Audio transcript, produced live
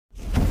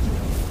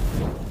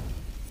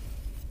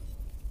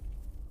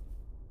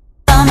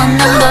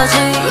있는 거지.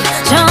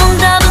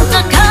 정답은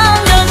딱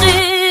한 가지.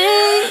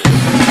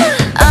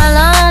 I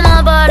love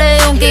my body.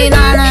 용기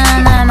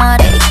나는 내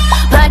말이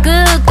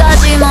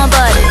발끝까지 my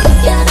body.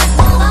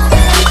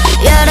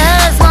 Yeah,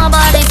 that's my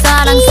body.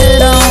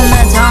 사랑스러운 내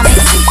tummy.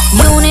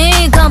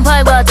 유니크한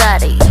팔과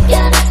다리.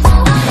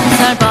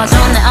 살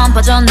빠졌네 안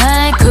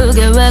빠졌네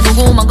그게 왜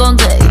궁금한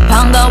건데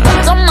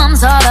반가웠던 맘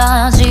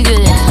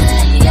사라지게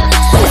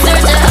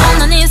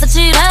쓸데없는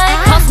인사치레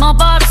Cause my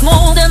body's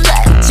more than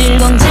that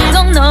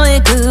질겅질겅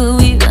너의 그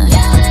위에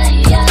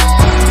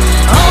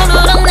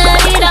오르락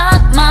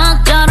내리락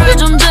막자를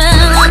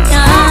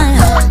존재하냐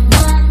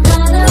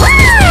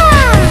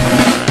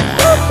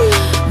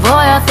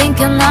Boy I think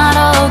you're not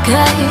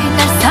okay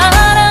날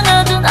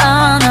사랑하든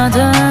안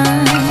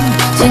하든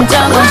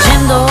진짜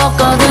관심도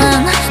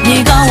없거든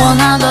네가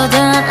원하거든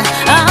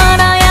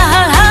알아야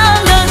할 한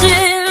가지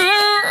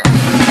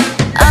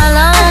I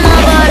love my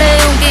body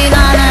용기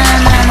나는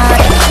내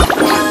말이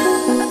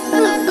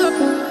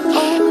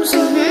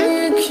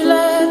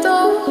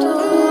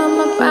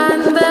Ama ben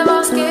de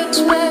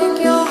vazgeçmek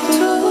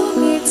yoktu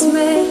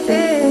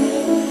bitmedi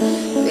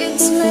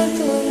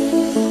bitirmedi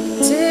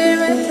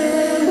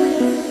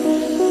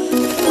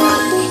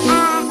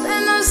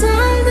ben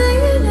özel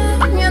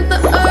değilim ya da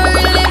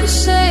öyle bir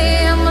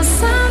şey ama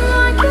sen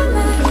varken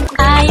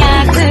아야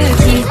그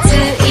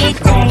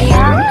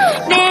기트이대요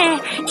네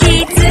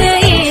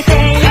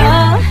기트이대요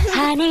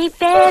Honey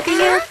baby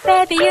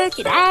you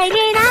기다린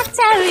아차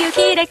우유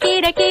기라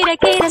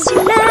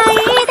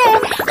신나이대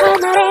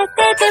離れて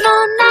ても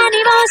何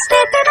もして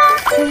ても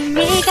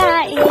君が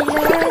いる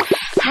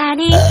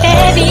Honey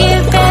baby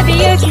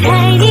you 嫌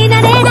いにな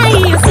れない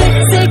よ好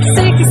き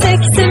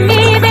すみ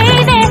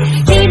baby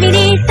君に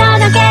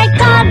届け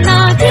この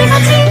気持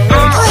ち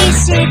愛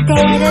してる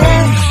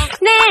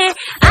ねえ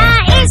愛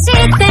して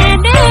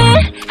る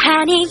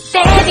Honey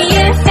baby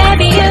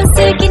you 好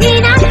きに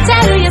なっちゃ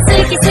うよ好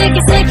き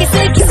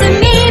す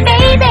み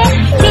baby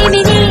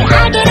君にあ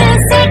げる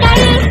世界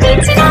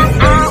一の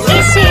愛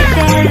して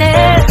る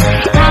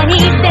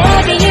Honey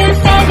baby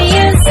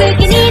you 好き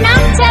になっ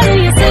ちゃう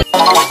よ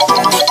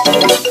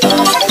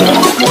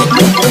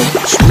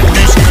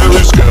Spooky,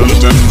 scary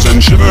skeletons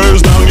and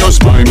shivers down your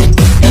spine.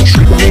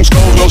 Shrieking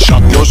skulls will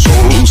shock your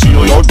soul,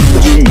 seal your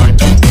doom tonight.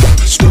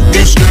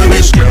 Spooky,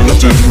 scary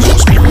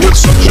skeletons speak with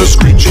such a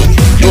screech.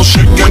 You'll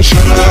shake and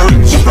shudder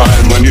in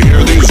surprise when you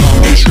hear these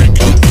zombies shriek.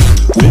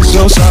 We're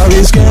so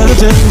sorry,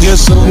 skeletons, you're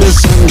so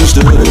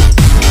misunderstood.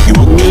 You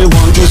only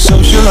want to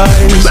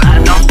socialize, but I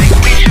don't think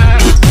we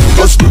should.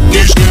 The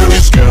spooky, scary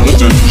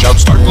skeletons shout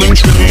startling,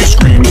 shrilly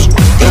screams.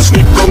 They'll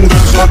sneak from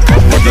their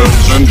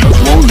sarcophagus and just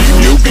won't leave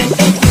you be.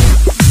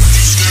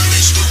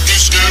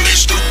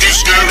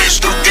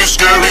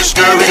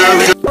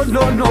 Scary.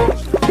 No.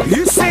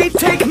 You say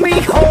take me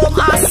home,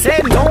 I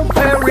said no,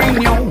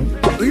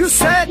 Perignon. You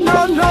said no.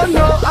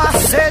 I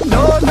said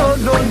no.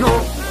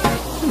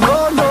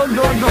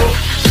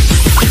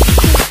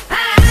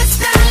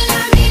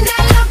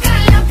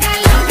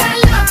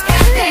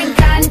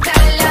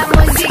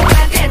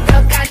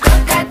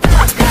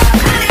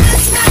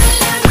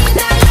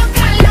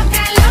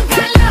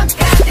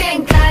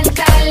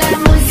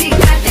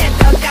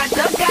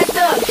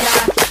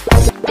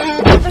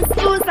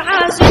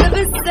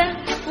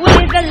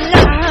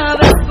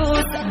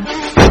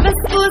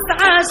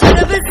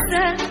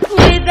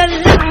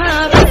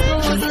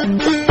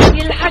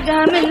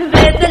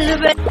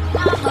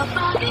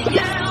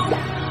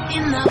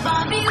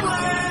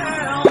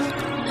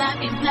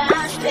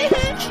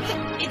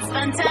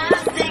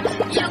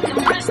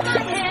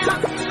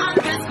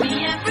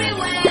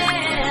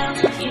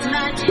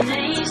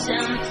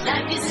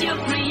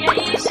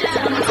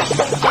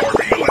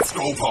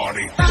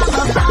 Party. I'm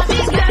a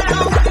Barbie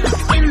girl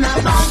in the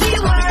Barbie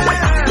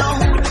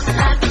world.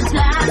 Life is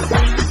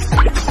plastic,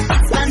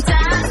 it's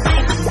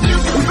fantastic. You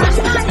can brush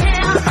my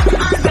hair,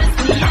 undress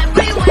me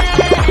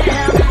everywhere.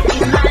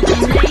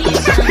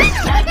 Imagination,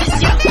 life is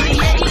your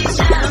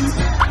creation.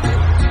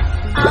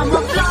 I'm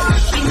a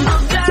flying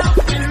girl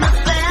in a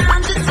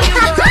fantasy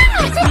world.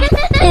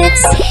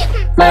 It's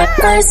my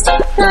first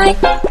night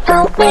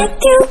out with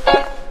you.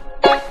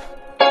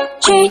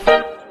 Treat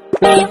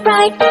me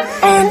right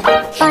and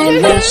buy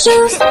me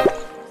shoes.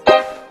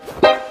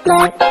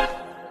 Let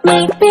me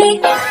be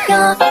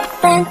your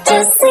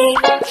fantasy.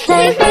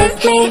 Play with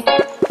me.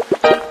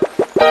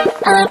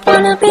 I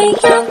wanna be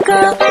your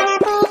girl.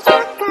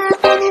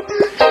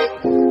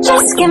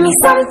 Just give me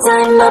some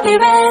time, I'll be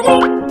ready.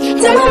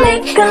 Do my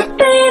makeup,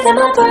 bathe in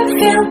my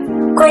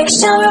perfume. Quick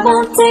shower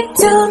won't take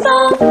too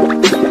long.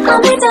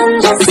 I'll be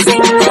done, just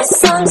sing this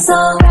song. So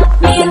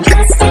wrap me in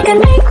plastic and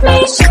make me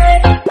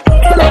shine. We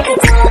can make a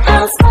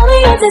dollhouse, follow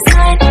your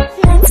design.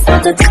 Let's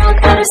build a dog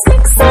out of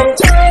sticks and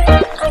twine.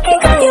 I can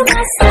call you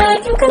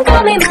master, you can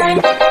call me mine.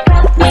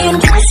 Wrap me in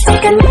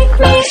plastic and make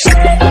me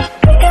shine.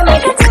 We can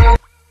make a doll.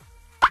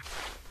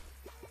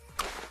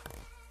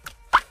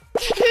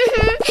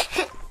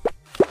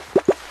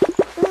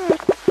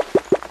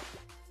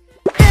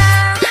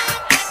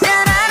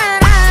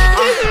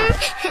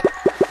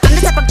 I'm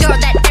the type of girl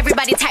that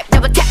everybody type.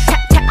 Double tap, tap,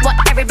 tap, what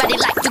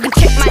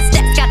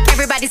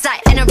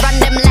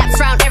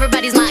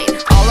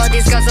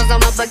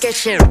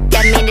shit.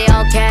 Get me the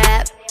all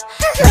cap.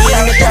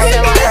 Being the best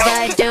at whatever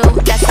I do,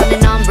 that's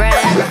something on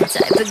brand.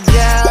 Type of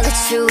girl that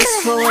you wish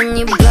for when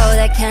you blow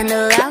that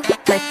candle out.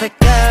 Type of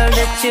girl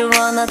that you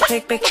wanna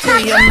take back to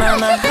your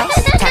mama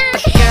house. Type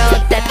of girl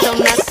that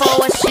don't ask for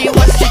what she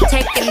wants to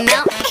take it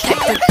out.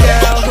 Type of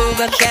girl who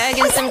got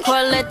gagging some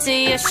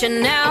quality of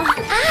Chanel.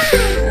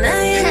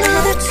 Now you know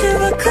that you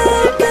were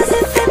cool, cause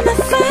it fit my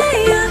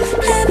fire.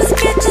 Heaven's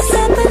catches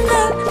up and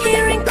up,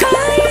 hearing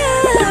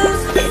choirs.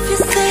 If you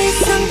say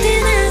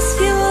something else,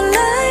 you a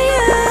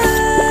liar.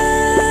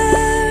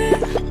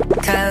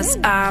 Cause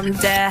I'm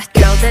that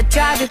girl that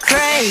drive you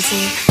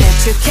crazy, that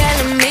you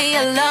killing me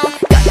alone.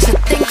 Got you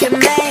thinking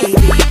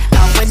maybe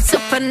I went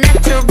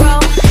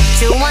supernatural.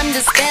 You want the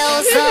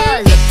skills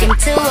or look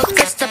into a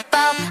crystal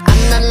ball.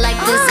 I'm not like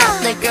this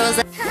other girls.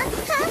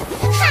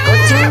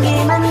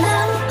 고통이만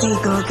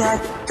남기고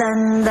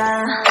갔단다.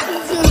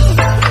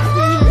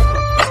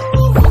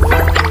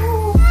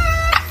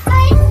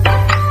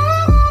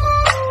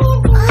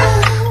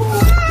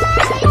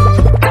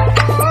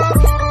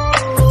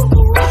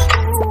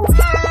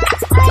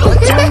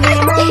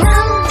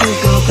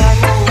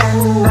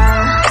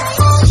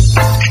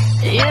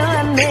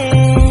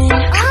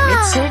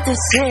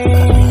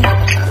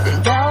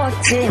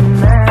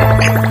 뜨거웠지만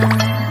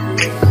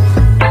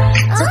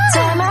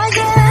적절하게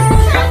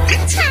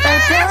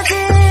밝혀진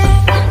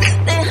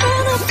내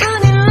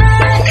하나뿐인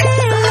라이브.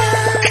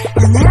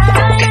 난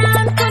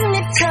하얀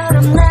꽃잎처럼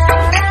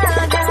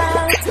날아가.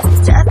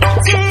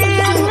 잡지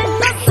않는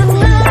것은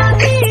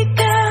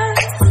너니까.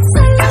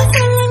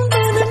 살랑살랑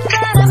부는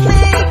바람에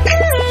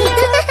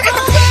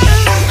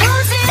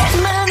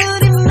하지만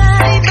우리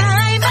bye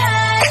bye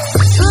bye.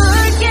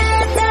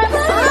 Forget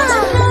about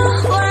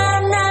너와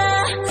나.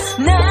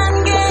 난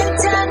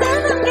괜찮아,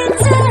 난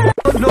괜찮아.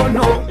 No,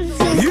 no.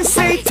 You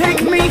say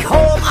take me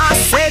home. I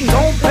said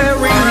no,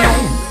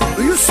 Perignon.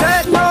 You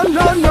said no,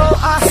 no, no.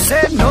 I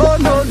said no,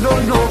 no, no,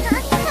 no.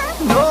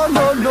 No,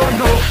 no, no,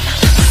 no.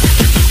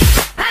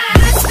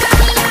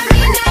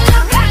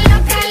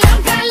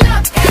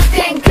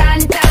 Te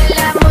encanta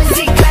la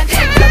música,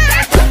 te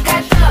toca, toca,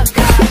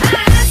 toca.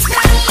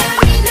 La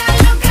vida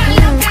loca,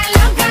 loca,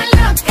 loca,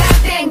 loca.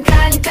 Te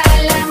encanta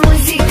la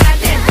música,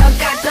 te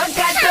toca,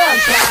 toca,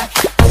 toca.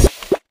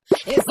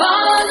 If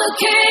all the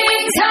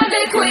kings had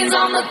their queens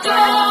on the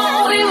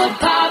throne, we would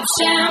pop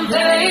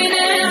champagne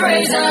and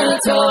raise a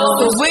toast.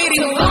 But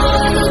waiting for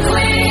all the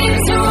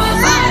queens who are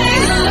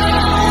fighting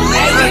alone.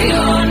 Baby,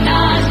 you're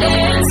not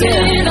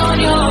dancing on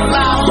your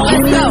own.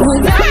 Let's go.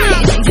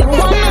 You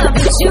wanna,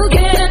 but you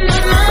get in my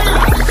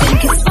mind.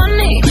 Think it's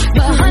funny,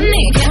 but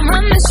honey, can't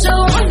run the show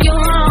on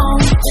your own.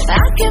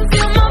 I can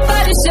feel my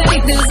body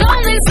shake. There's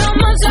only so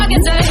much I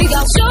can take.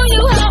 I'll show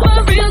you how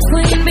a real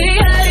queen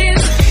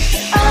behaves.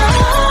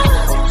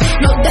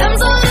 No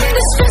damsel in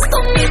distress,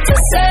 don't need to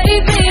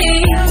save me.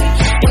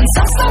 Once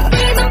I stop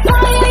breathing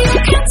fire, you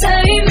can't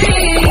take me.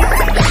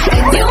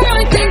 And you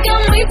might think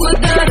I'm weak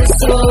without a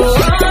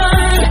sword,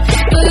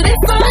 but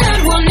if I had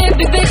one, it'd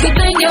be bigger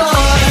than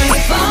yours.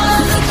 If all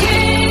the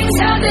kings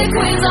had their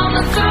queens on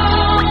the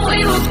throne, we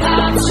would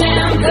pop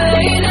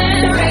champagne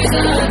and raise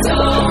a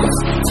toast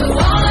to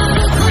all of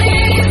the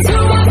queens who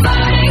are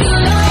fighting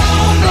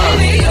alone.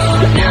 Baby,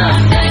 you're not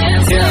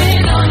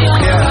dancing on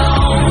your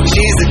own.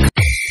 She's a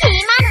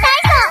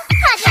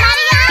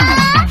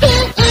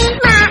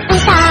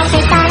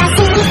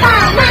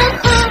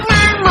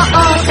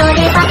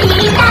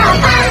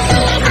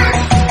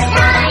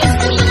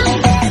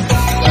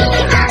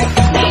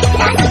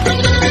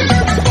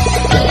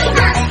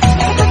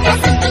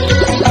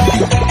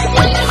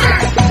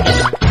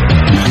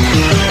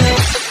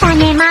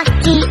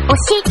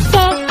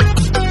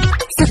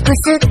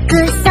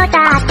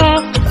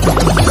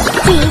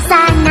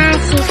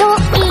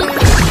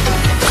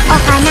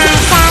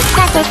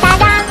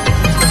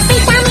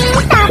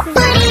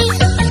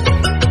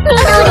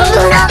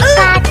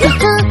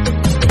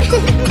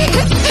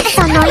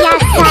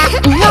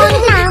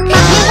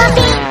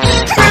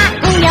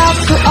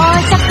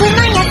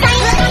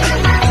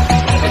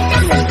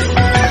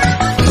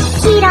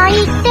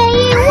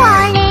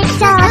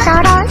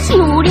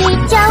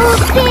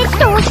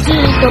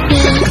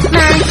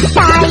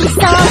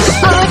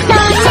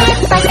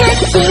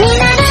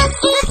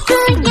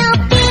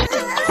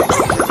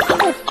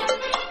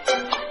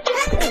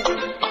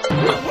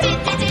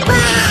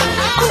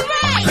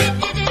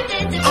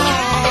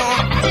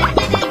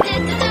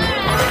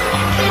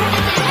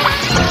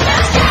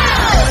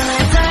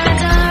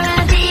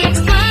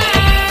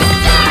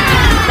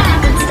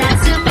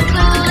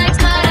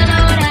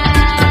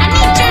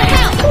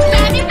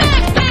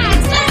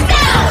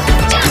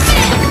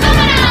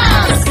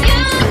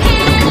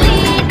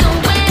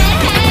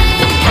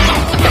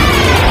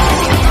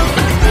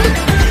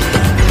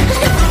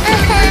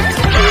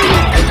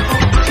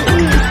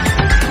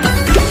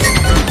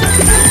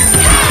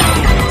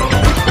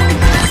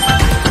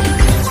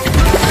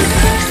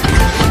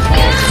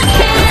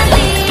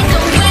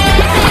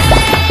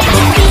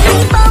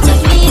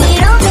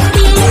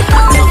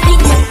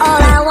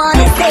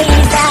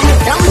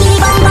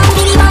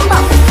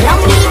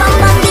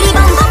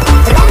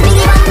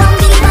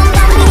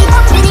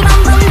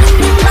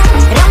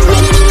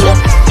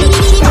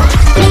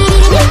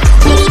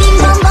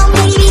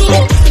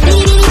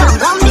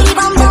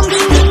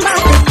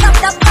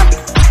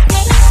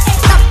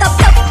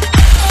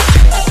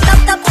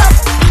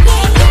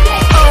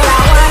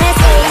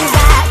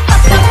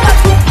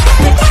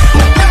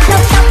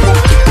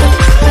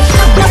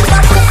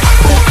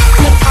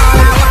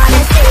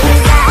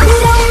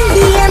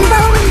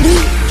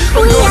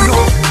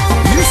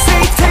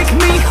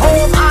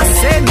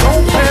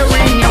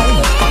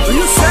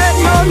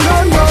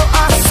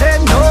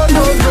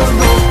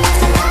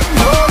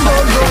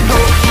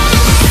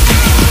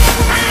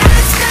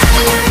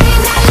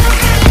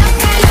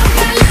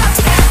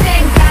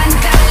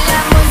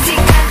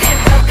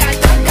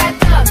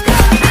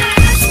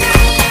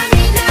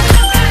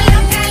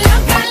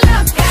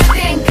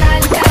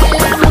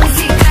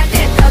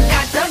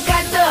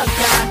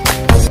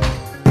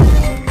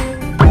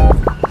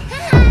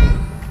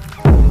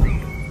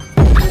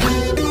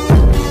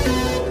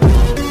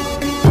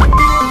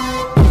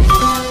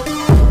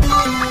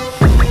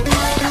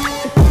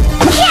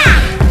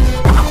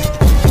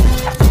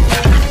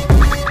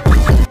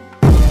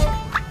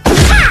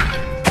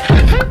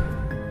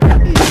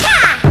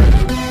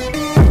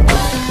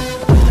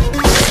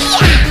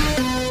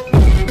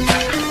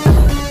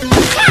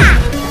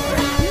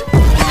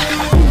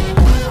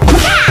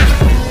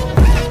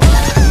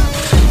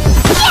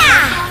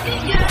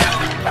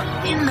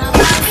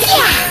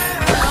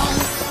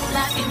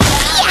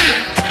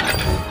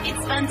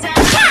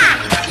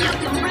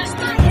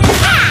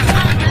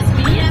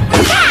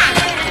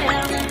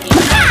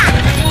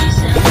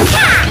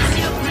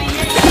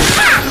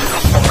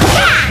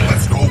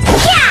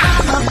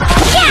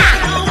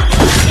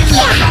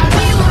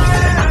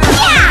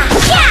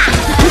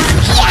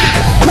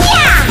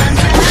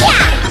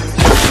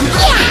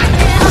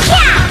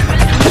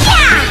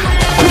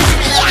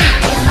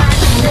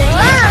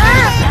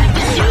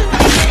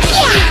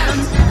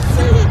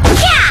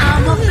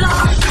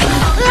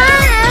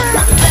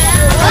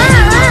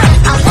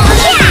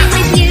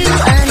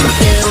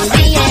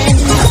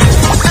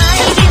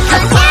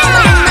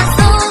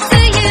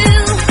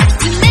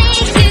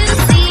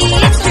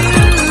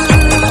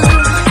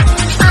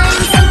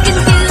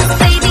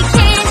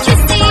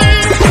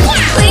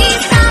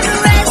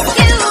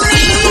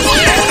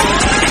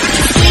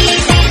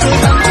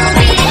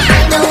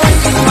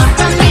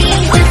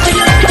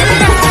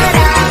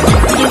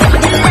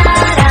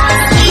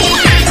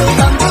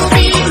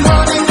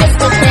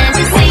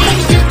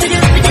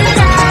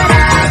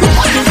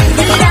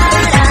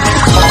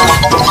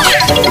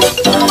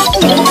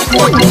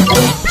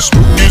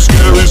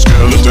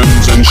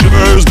skeletons and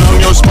shivers down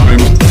your spine.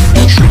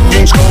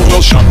 Shrieking skulls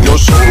will shock your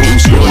soul,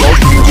 seal your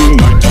doom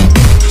tonight.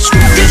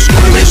 Spooky,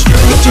 scary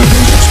skeletons,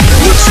 speak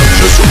with such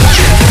a switch.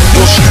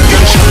 You'll shake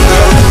and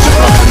shiver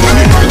when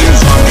you hear these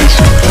zombies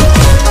shriek.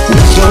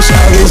 With those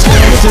scary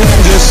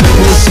skeletons, your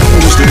sickness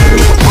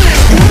understood.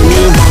 When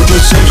you want to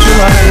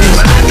socialize,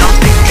 but I don't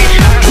think you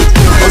should.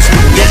 Those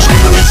spooky,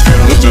 scary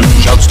skeletons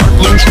shout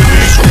startling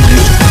shrieks.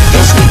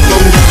 They'll sneak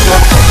on bits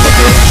of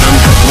cockroaches and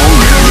cut one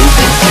little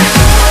bit.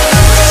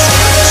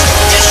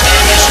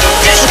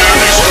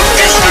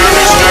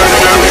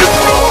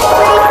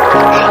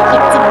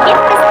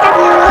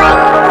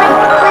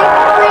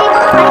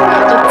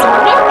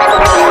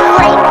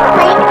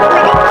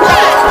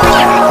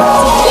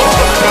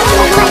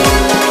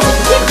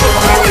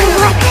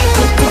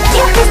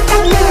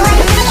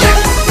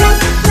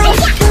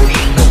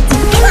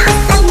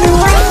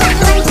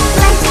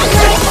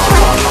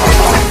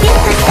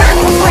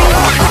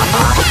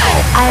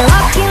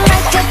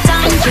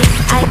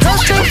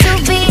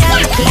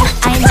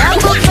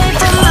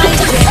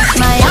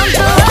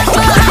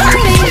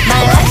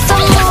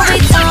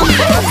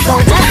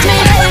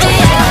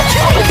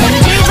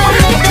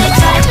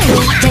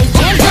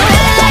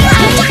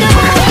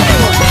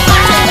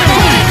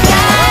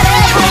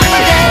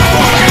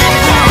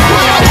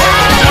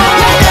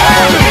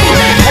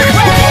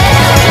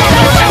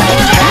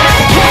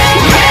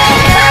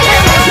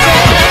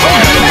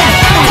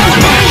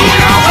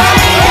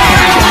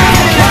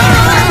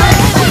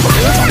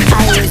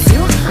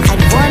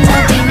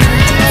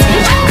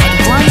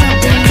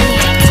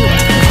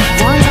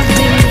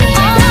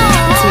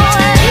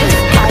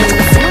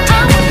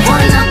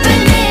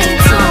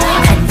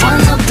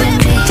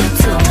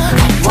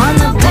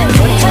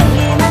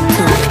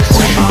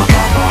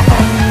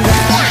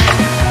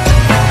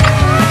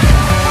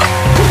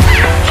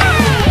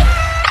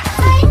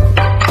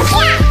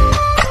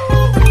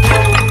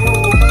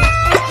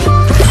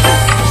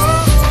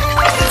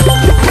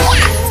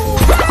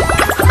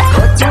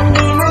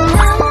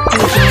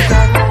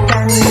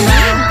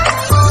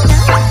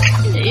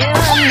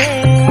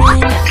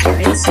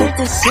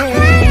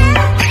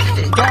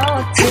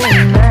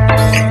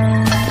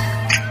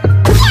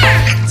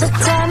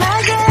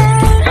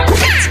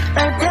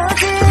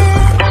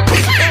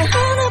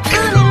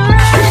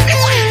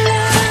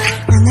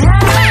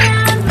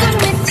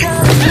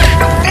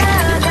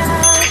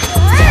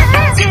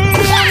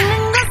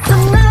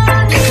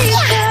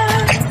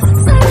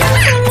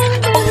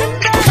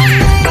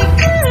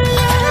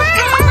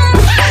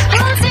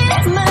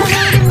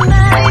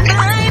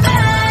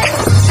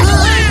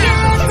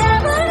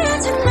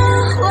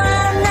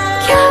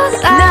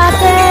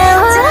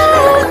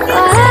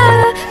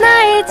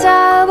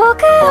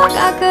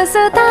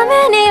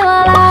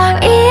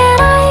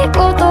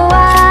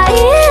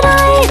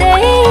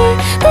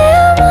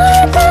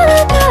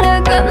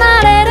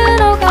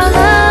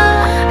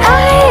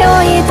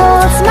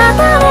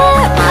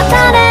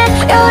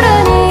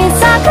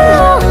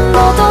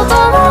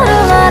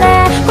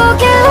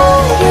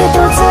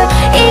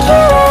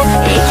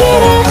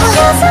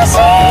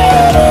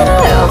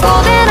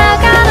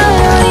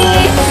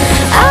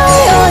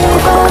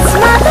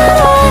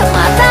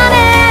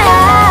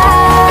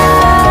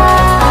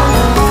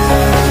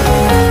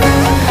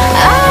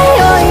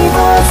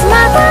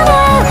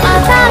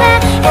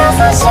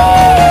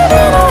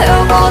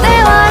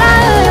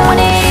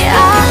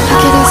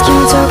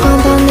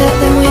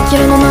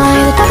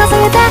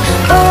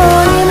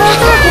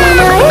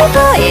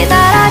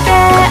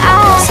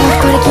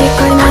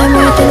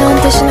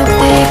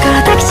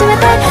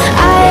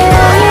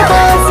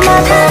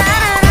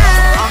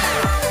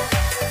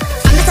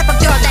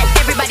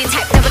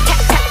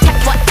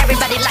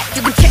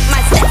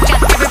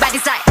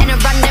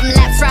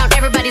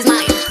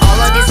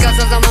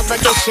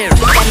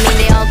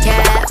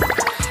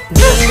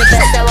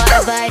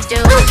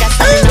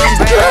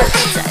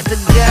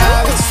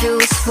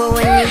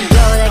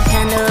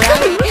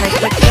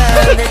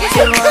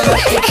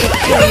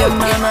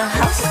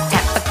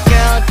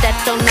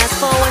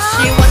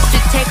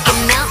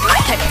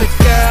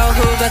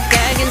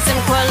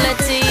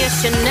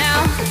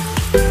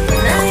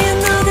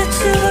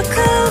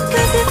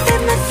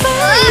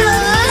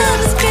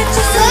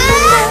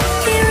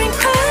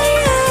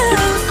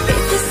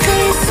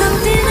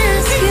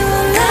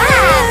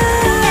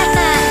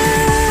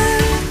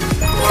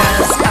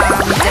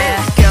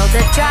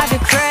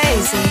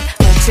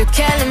 You're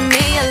killing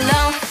me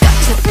alone.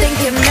 Got you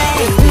thinking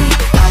maybe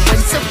I went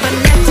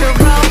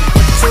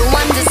supernatural.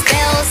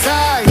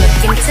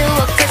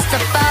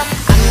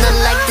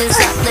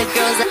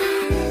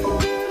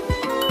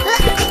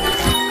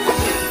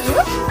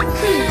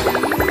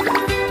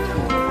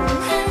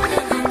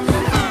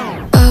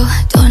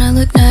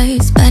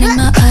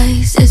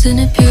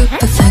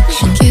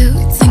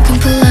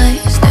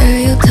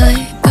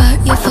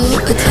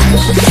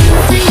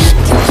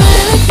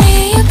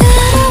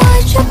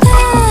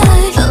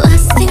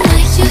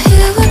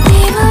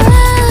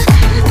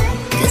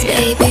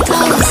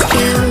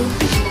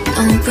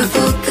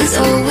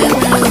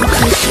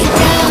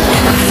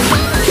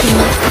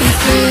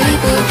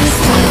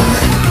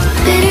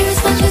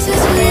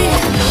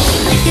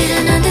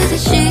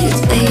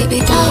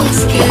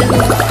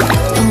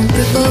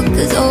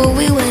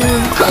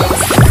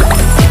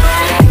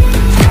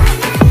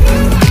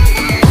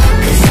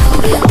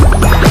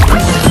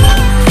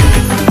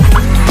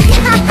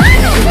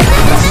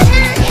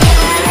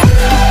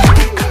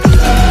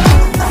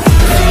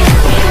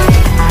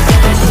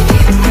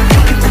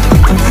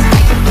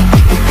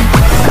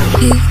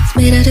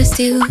 made out of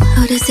steel.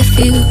 How does it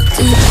feel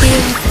to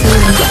feel? To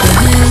wash your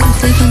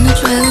hands, leave on the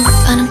trail.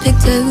 Finding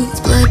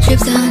pigtails, blood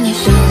drips down your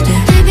shoulder.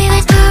 Baby,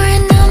 there's power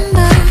in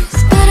numbers,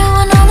 but I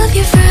want all of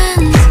your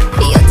friends.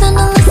 You're done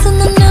to listen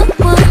to no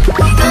one.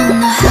 We don't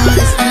know how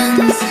this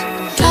ends.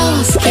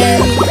 All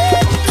scared,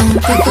 don't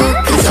provoke,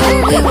 cause all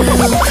we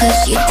will push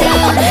you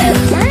downhill.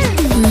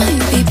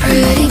 Might be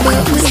pretty, but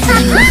we're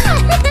still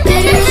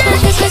bitter as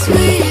much as we're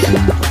sweet.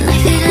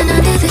 Knife hidden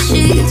under the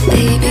sheets,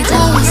 baby,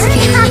 don't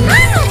scared.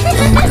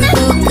 Don't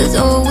provoke, cause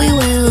all we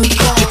will.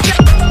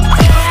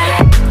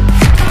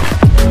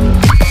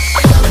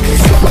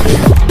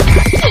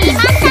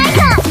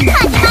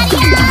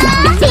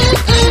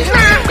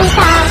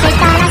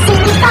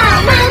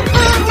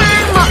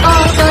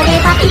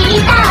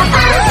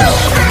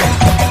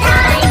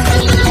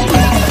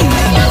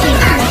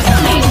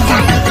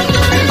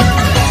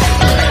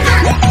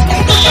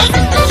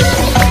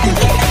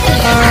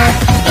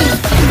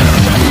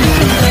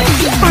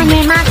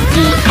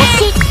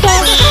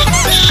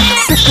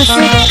すくす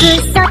く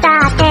育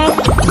て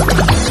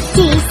小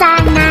さ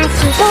なし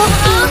ぼ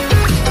き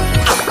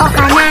お花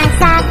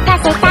咲か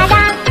せたら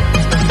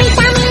ビタ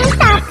ミン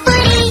たっぷ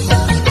り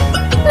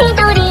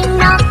緑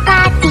の果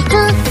実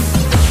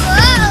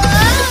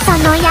そ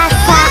の野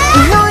菜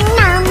の名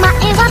前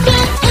はピ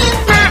ー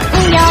マン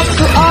緑黄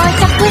色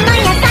の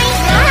野菜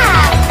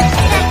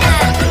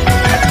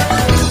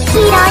嫌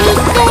いっ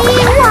て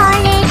言わ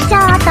れちゃ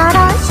ったら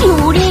し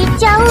おれ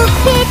ちゃう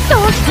けど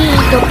きっ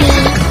とピー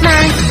マ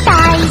ン体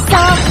操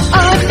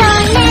踊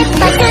れ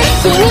ば好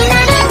きに